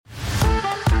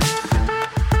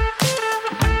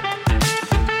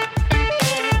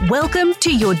Welcome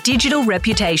to Your Digital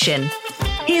Reputation.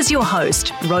 Here's your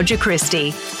host, Roger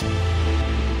Christie.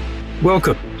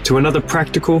 Welcome to another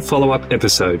practical follow-up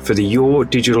episode for the Your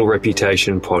Digital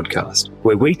Reputation podcast,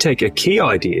 where we take a key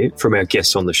idea from our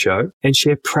guests on the show and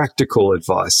share practical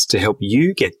advice to help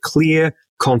you get clear,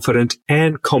 confident,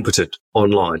 and competent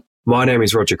online. My name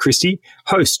is Roger Christie,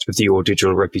 host of the Your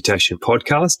Digital Reputation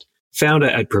podcast, founder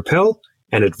at Propel,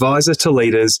 and advisor to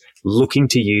leaders looking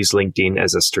to use LinkedIn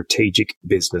as a strategic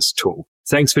business tool.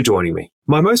 Thanks for joining me.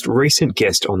 My most recent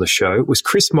guest on the show was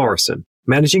Chris Morrison,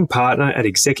 managing partner at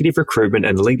executive recruitment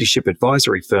and leadership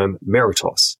advisory firm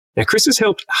Meritos. Now, Chris has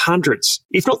helped hundreds,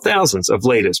 if not thousands, of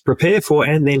leaders prepare for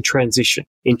and then transition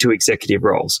into executive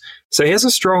roles. So he has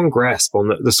a strong grasp on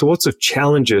the sorts of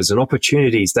challenges and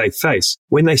opportunities they face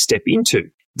when they step into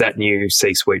that new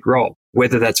C-suite role,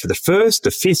 whether that's for the first,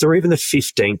 the fifth, or even the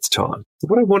 15th time.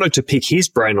 What I wanted to pick his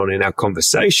brain on in our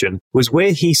conversation was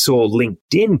where he saw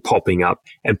LinkedIn popping up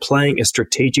and playing a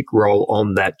strategic role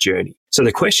on that journey. So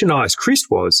the question I asked Chris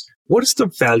was, what is the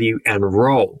value and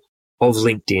role of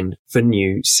LinkedIn for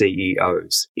new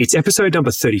CEOs? It's episode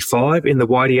number 35 in the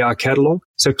YDR catalog,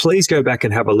 so please go back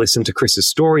and have a listen to Chris's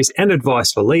stories and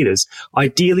advice for leaders,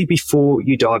 ideally before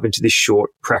you dive into this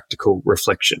short, practical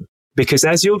reflection. Because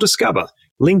as you'll discover,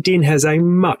 LinkedIn has a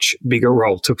much bigger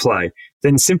role to play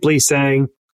than simply saying,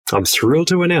 I'm thrilled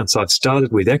to announce I've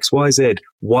started with XYZ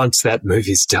once that move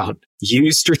is done.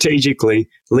 Used strategically,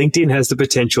 LinkedIn has the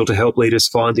potential to help leaders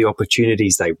find the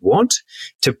opportunities they want,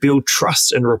 to build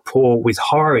trust and rapport with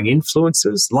hiring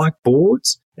influencers like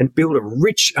boards, and build a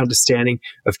rich understanding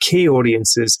of key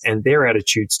audiences and their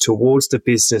attitudes towards the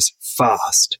business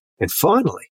fast. And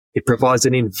finally, it provides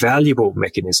an invaluable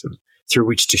mechanism through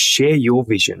which to share your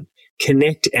vision,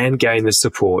 connect and gain the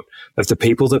support of the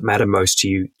people that matter most to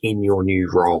you in your new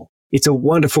role. It's a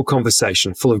wonderful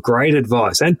conversation full of great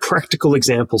advice and practical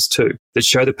examples too that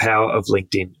show the power of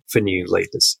LinkedIn for new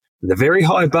leaders. And the very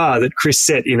high bar that Chris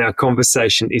set in our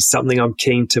conversation is something I'm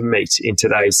keen to meet in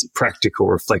today's practical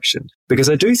reflection, because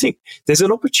I do think there's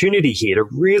an opportunity here to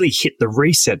really hit the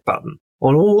reset button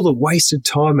on all the wasted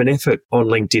time and effort on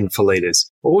LinkedIn for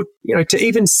leaders, or, to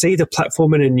even see the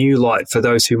platform in a new light for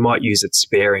those who might use it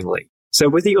sparingly. So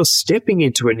whether you're stepping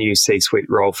into a new C-suite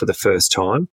role for the first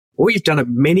time, or you've done it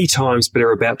many times but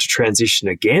are about to transition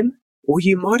again, or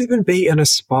you might even be an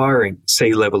aspiring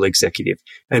C-level executive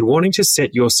and wanting to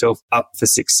set yourself up for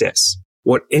success.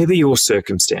 Whatever your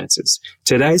circumstances,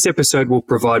 today's episode will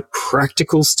provide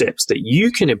practical steps that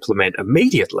you can implement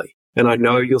immediately, and I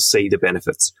know you'll see the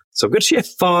benefits. So I'm going to share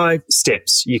 5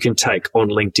 steps you can take on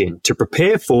LinkedIn to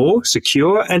prepare for,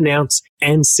 secure, announce,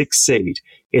 and succeed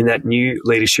in that new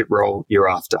leadership role you're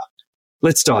after.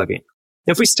 Let's dive in.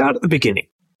 Now, if we start at the beginning,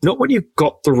 not when you've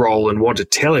got the role and want to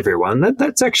tell everyone,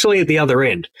 that's actually at the other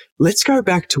end. Let's go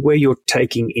back to where you're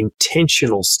taking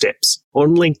intentional steps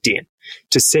on LinkedIn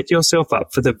to set yourself up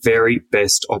for the very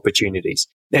best opportunities.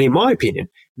 And in my opinion,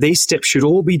 these steps should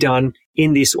all be done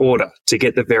in this order to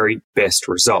get the very best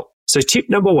result. So tip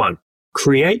number 1,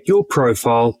 create your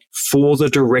profile for the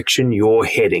direction you're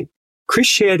heading. Chris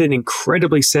shared an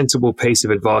incredibly sensible piece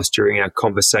of advice during our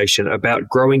conversation about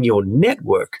growing your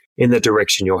network in the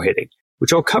direction you're heading,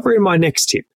 which I'll cover in my next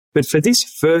tip. But for this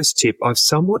first tip, I've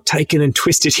somewhat taken and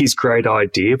twisted his great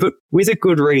idea, but with a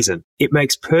good reason. It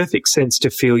makes perfect sense to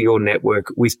fill your network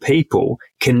with people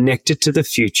connected to the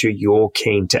future you're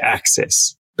keen to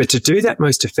access. But to do that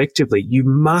most effectively, you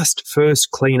must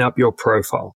first clean up your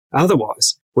profile.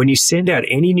 Otherwise, when you send out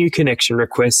any new connection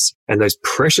requests and those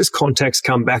precious contacts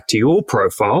come back to your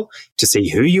profile to see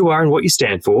who you are and what you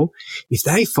stand for, if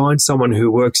they find someone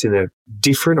who works in a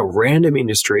different or random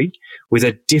industry with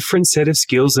a different set of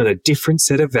skills and a different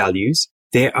set of values,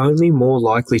 they're only more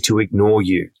likely to ignore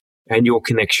you and your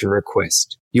connection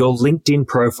request. Your LinkedIn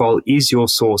profile is your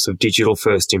source of digital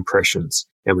first impressions,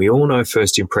 and we all know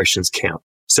first impressions count.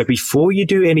 So before you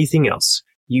do anything else,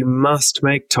 you must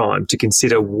make time to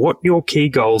consider what your key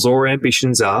goals or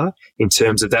ambitions are in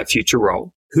terms of that future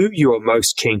role, who you are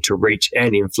most keen to reach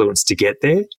and influence to get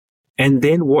there, and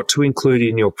then what to include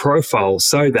in your profile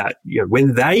so that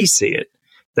when they see it,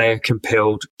 they are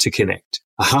compelled to connect.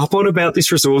 I harp on about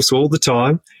this resource all the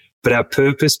time, but our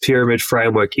purpose pyramid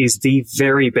framework is the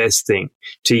very best thing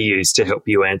to use to help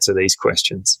you answer these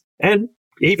questions. And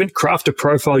even craft a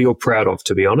profile you're proud of,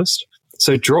 to be honest.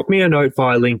 So drop me a note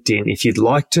via LinkedIn if you'd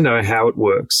like to know how it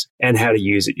works and how to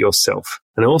use it yourself.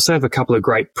 And I also have a couple of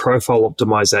great profile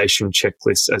optimization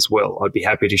checklists as well I'd be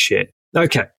happy to share.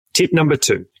 Okay, tip number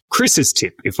 2, Chris's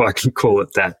tip, if I can call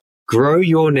it that. Grow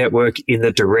your network in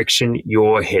the direction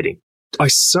you're heading. I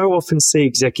so often see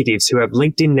executives who have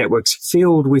LinkedIn networks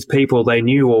filled with people they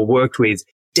knew or worked with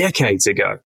decades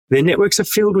ago. Their networks are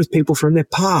filled with people from their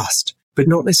past, but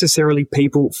not necessarily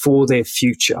people for their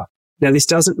future. Now, this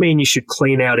doesn't mean you should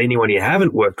clean out anyone you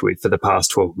haven't worked with for the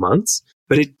past 12 months,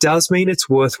 but it does mean it's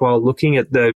worthwhile looking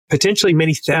at the potentially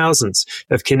many thousands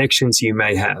of connections you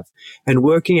may have and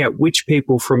working out which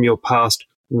people from your past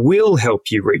will help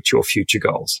you reach your future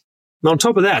goals. And on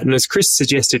top of that, and as Chris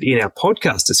suggested in our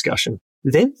podcast discussion,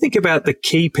 then think about the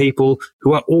key people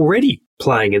who are already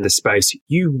playing in the space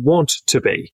you want to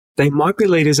be. They might be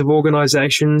leaders of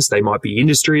organizations, they might be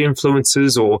industry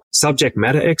influencers or subject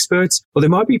matter experts, or they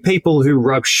might be people who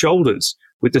rub shoulders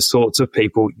with the sorts of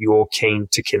people you're keen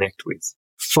to connect with.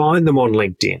 Find them on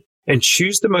LinkedIn and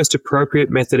choose the most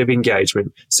appropriate method of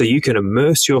engagement so you can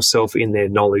immerse yourself in their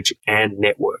knowledge and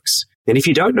networks. And if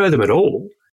you don't know them at all,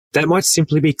 that might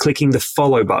simply be clicking the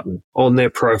follow button on their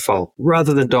profile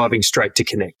rather than diving straight to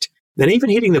connect. And even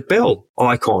hitting the bell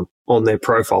icon on their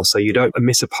profile so you don't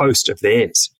miss a post of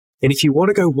theirs. And if you want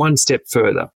to go one step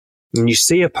further and you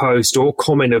see a post or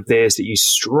comment of theirs that you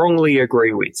strongly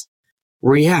agree with,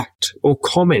 react or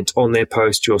comment on their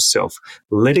post yourself,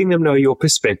 letting them know your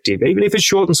perspective. Even if it's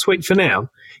short and sweet for now,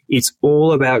 it's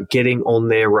all about getting on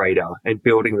their radar and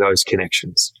building those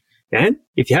connections. And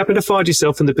if you happen to find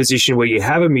yourself in the position where you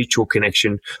have a mutual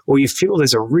connection or you feel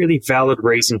there's a really valid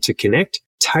reason to connect,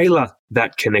 tailor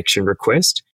that connection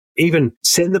request. Even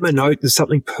send them a note that's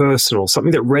something personal,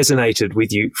 something that resonated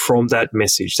with you from that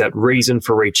message, that reason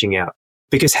for reaching out.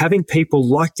 Because having people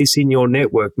like this in your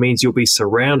network means you'll be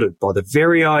surrounded by the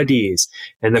very ideas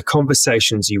and the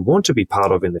conversations you want to be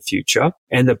part of in the future.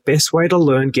 And the best way to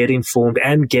learn, get informed,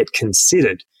 and get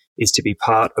considered is to be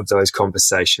part of those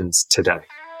conversations today.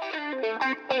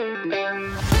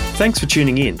 Thanks for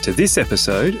tuning in to this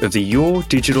episode of the Your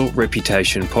Digital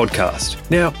Reputation podcast.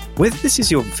 Now, whether this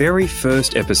is your very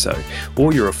first episode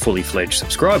or you're a fully fledged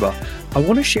subscriber, I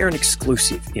want to share an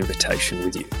exclusive invitation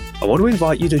with you. I want to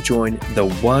invite you to join the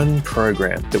one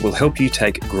program that will help you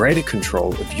take greater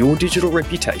control of your digital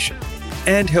reputation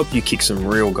and help you kick some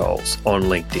real goals on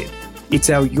LinkedIn. It's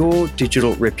our Your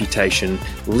Digital Reputation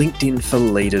LinkedIn for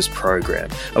Leaders program,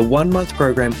 a 1-month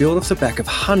program built off the back of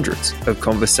hundreds of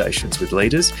conversations with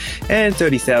leaders and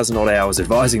 30,000 odd hours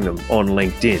advising them on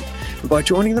LinkedIn. By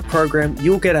joining the program,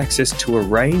 you'll get access to a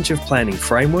range of planning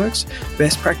frameworks,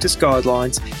 best practice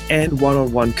guidelines, and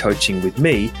one-on-one coaching with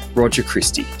me, Roger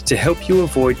Christie, to help you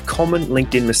avoid common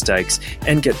LinkedIn mistakes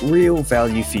and get real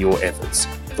value for your efforts.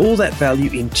 All that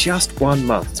value in just 1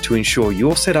 month to ensure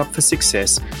you're set up for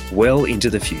success well into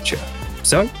the future.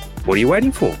 So, what are you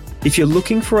waiting for? If you're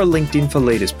looking for a LinkedIn for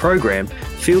Leaders program,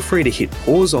 feel free to hit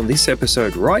pause on this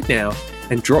episode right now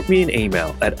and drop me an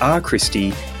email at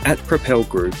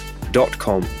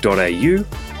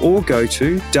rchristie@propelgroup.com.au or go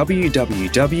to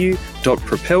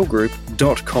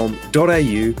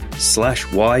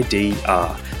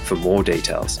www.propelgroup.com.au/YDR for more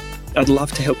details. I'd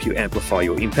love to help you amplify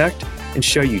your impact and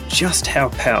show you just how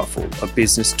powerful a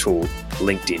business tool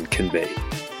LinkedIn can be.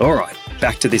 All right,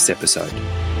 back to this episode.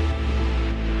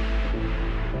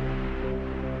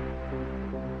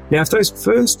 Now, if those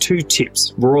first 2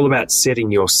 tips were all about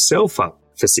setting yourself up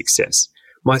for success,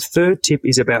 my third tip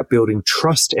is about building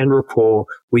trust and rapport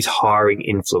with hiring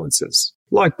influencers,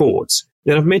 like boards.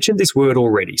 Now, I've mentioned this word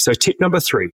already. So tip number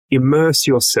 3, immerse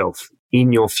yourself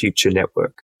in your future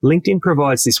network. LinkedIn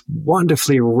provides this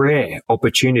wonderfully rare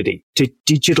opportunity to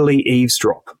digitally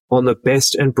eavesdrop on the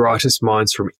best and brightest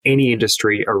minds from any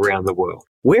industry around the world.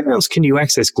 Where else can you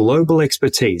access global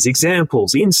expertise,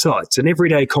 examples, insights, and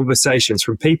everyday conversations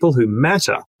from people who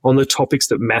matter on the topics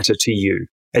that matter to you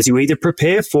as you either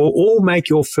prepare for or make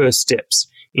your first steps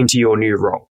into your new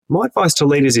role? My advice to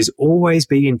leaders is always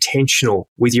be intentional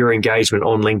with your engagement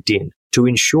on LinkedIn to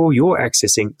ensure you're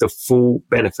accessing the full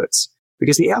benefits.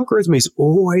 Because the algorithm is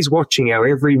always watching our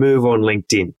every move on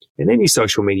LinkedIn and any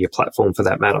social media platform for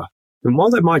that matter. And while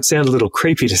that might sound a little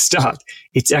creepy to start,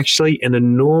 it's actually an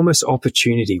enormous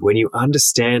opportunity when you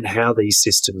understand how these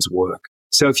systems work.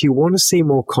 So if you want to see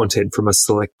more content from a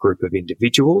select group of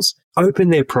individuals,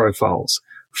 open their profiles,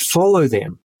 follow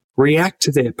them, react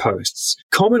to their posts,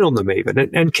 comment on them even,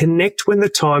 and connect when the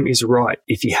time is right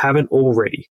if you haven't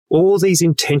already. All these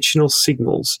intentional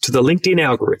signals to the LinkedIn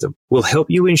algorithm will help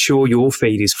you ensure your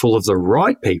feed is full of the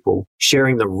right people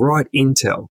sharing the right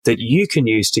intel that you can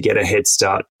use to get a head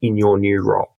start in your new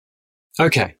role.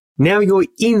 Okay, now you're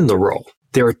in the role.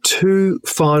 There are 2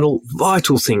 final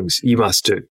vital things you must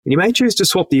do. And you may choose to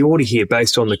swap the order here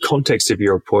based on the context of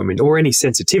your appointment or any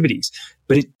sensitivities,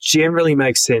 but it generally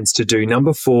makes sense to do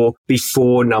number 4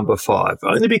 before number 5,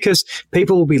 only because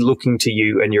people will be looking to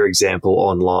you and your example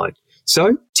online.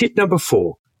 So, tip number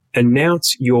 4,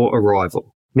 announce your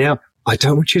arrival. Now, I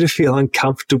don't want you to feel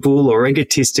uncomfortable or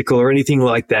egotistical or anything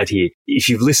like that here. If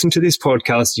you've listened to this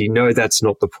podcast, you know that's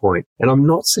not the point. And I'm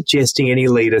not suggesting any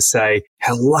leader say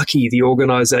how lucky the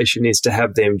organization is to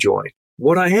have them join.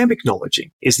 What I am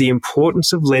acknowledging is the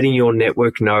importance of letting your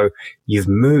network know you've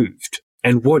moved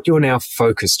and what you're now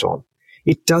focused on.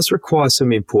 It does require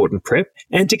some important prep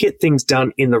and to get things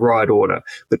done in the right order,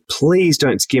 but please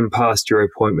don't skim past your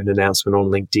appointment announcement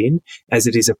on LinkedIn, as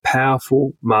it is a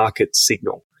powerful market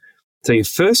signal. So your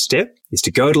first step is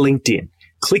to go to LinkedIn,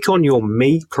 click on your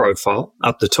Me profile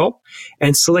up the top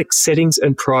and select Settings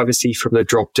and Privacy from the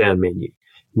drop-down menu.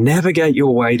 Navigate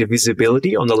your way to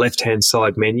Visibility on the left-hand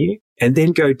side menu and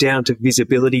then go down to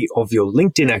Visibility of your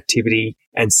LinkedIn activity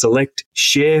and select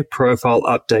Share Profile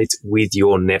Updates with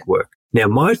your network. Now,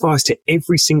 my advice to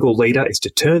every single leader is to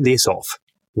turn this off.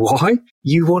 Why?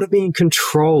 You want to be in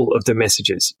control of the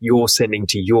messages you're sending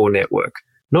to your network,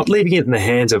 not leaving it in the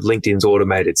hands of LinkedIn's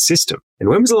automated system. And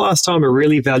when was the last time a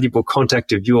really valuable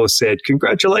contact of yours said,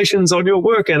 "Congratulations on your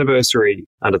work anniversary,"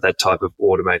 under that type of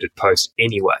automated post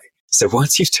anyway? So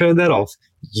once you've turned that off,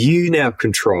 you now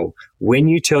control when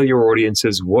you tell your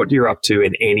audiences what you're up to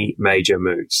in any major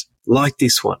moves, like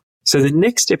this one. So the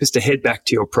next step is to head back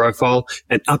to your profile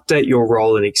and update your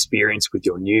role and experience with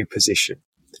your new position.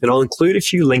 And I'll include a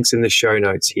few links in the show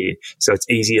notes here so it's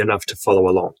easy enough to follow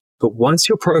along. But once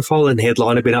your profile and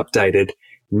headline have been updated,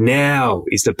 now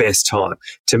is the best time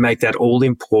to make that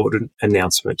all-important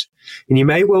announcement. And you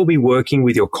may well be working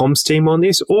with your comms team on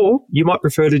this, or you might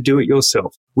prefer to do it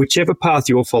yourself. Whichever path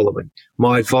you're following,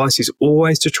 my advice is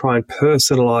always to try and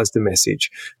personalize the message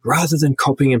rather than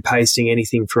copying and pasting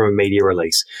anything from a media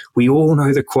release. We all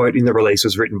know the quote in the release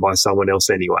was written by someone else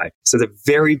anyway. So the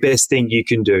very best thing you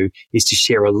can do is to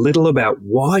share a little about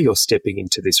why you're stepping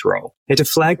into this role and to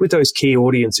flag with those key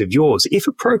audience of yours, if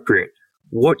appropriate,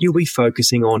 what you'll be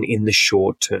focusing on in the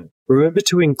short term. Remember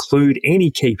to include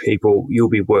any key people you'll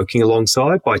be working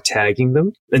alongside by tagging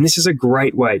them. And this is a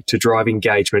great way to drive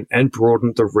engagement and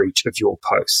broaden the reach of your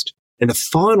post. And the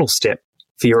final step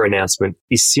for your announcement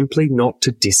is simply not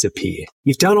to disappear.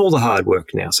 You've done all the hard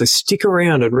work now, so stick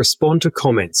around and respond to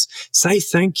comments. Say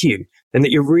thank you and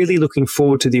that you're really looking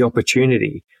forward to the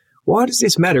opportunity. Why does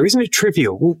this matter? Isn't it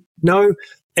trivial? Well, no.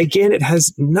 Again, it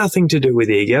has nothing to do with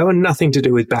ego and nothing to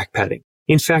do with backpatting.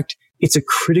 In fact, it's a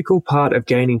critical part of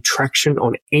gaining traction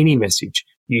on any message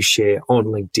you share on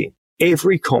LinkedIn.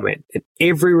 Every comment and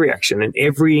every reaction and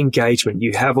every engagement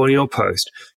you have on your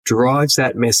post drives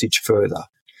that message further.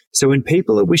 So when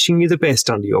people are wishing you the best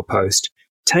under your post,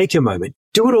 take a moment.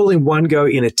 Do it all in one go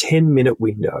in a 10-minute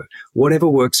window, whatever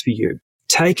works for you.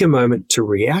 Take a moment to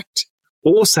react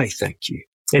or say thank you.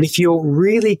 And if your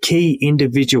really key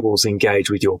individuals engage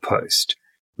with your post,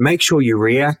 make sure you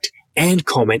react and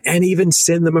comment and even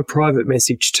send them a private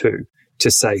message too to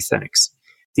say thanks.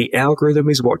 The algorithm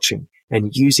is watching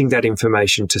and using that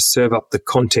information to serve up the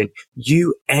content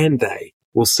you and they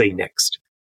will see next.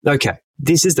 Okay,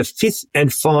 this is the fifth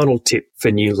and final tip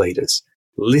for new leaders.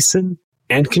 Listen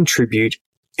and contribute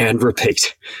and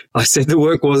repeat. I said the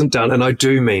work wasn't done and I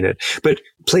do mean it, but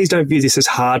please don't view this as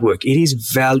hard work. It is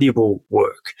valuable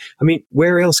work. I mean,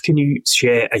 where else can you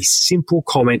share a simple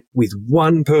comment with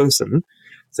one person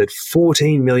that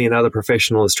 14 million other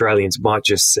professional Australians might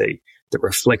just see that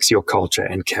reflects your culture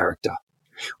and character?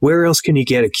 Where else can you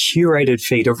get a curated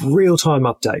feed of real-time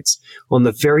updates on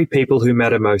the very people who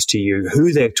matter most to you,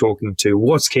 who they're talking to,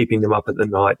 what's keeping them up at the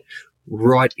night,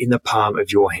 right in the palm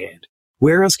of your hand?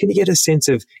 Where else can you get a sense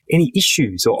of any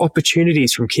issues or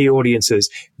opportunities from key audiences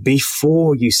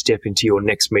before you step into your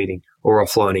next meeting or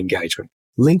offline engagement?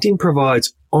 LinkedIn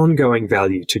provides ongoing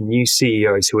value to new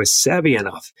CEOs who are savvy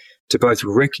enough to both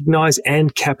recognize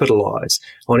and capitalize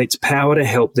on its power to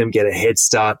help them get a head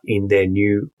start in their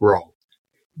new role.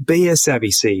 Be a savvy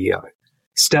CEO.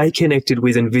 Stay connected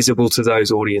with and visible to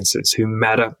those audiences who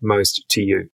matter most to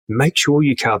you. Make sure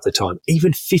you carve the time,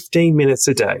 even 15 minutes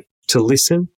a day, to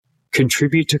listen,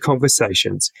 contribute to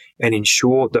conversations, and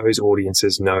ensure those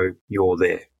audiences know you're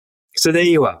there. So there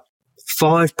you are.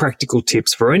 5 practical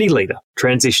tips for any leader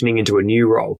transitioning into a new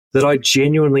role that I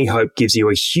genuinely hope gives you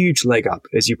a huge leg up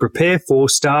as you prepare for,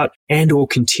 start, and or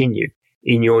continue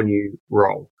in your new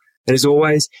role. And as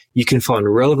always, you can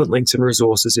find relevant links and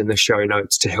resources in the show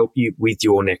notes to help you with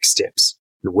your next steps.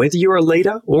 And whether you're a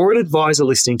leader or an advisor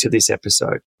listening to this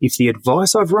episode, if the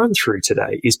advice I've run through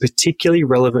today is particularly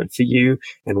relevant for you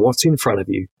and what's in front of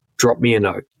you, drop me a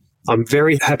note. I'm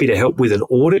very happy to help with an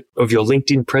audit of your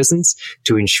LinkedIn presence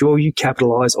to ensure you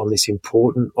capitalize on this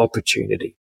important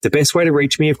opportunity. The best way to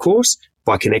reach me, of course,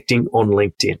 by connecting on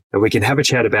LinkedIn, and we can have a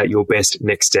chat about your best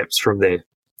next steps from there.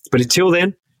 But until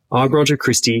then, I'm Roger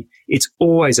Christie. It's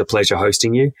always a pleasure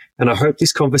hosting you, and I hope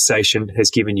this conversation has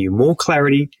given you more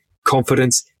clarity,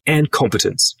 confidence, and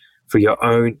competence for your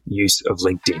own use of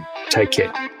LinkedIn. Take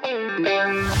care.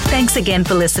 Thanks again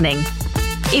for listening.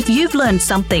 If you've learned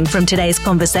something from today's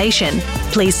conversation,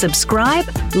 please subscribe,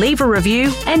 leave a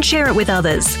review, and share it with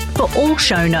others. For all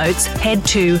show notes, head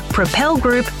to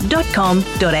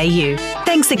propelgroup.com.au.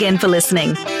 Thanks again for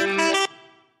listening.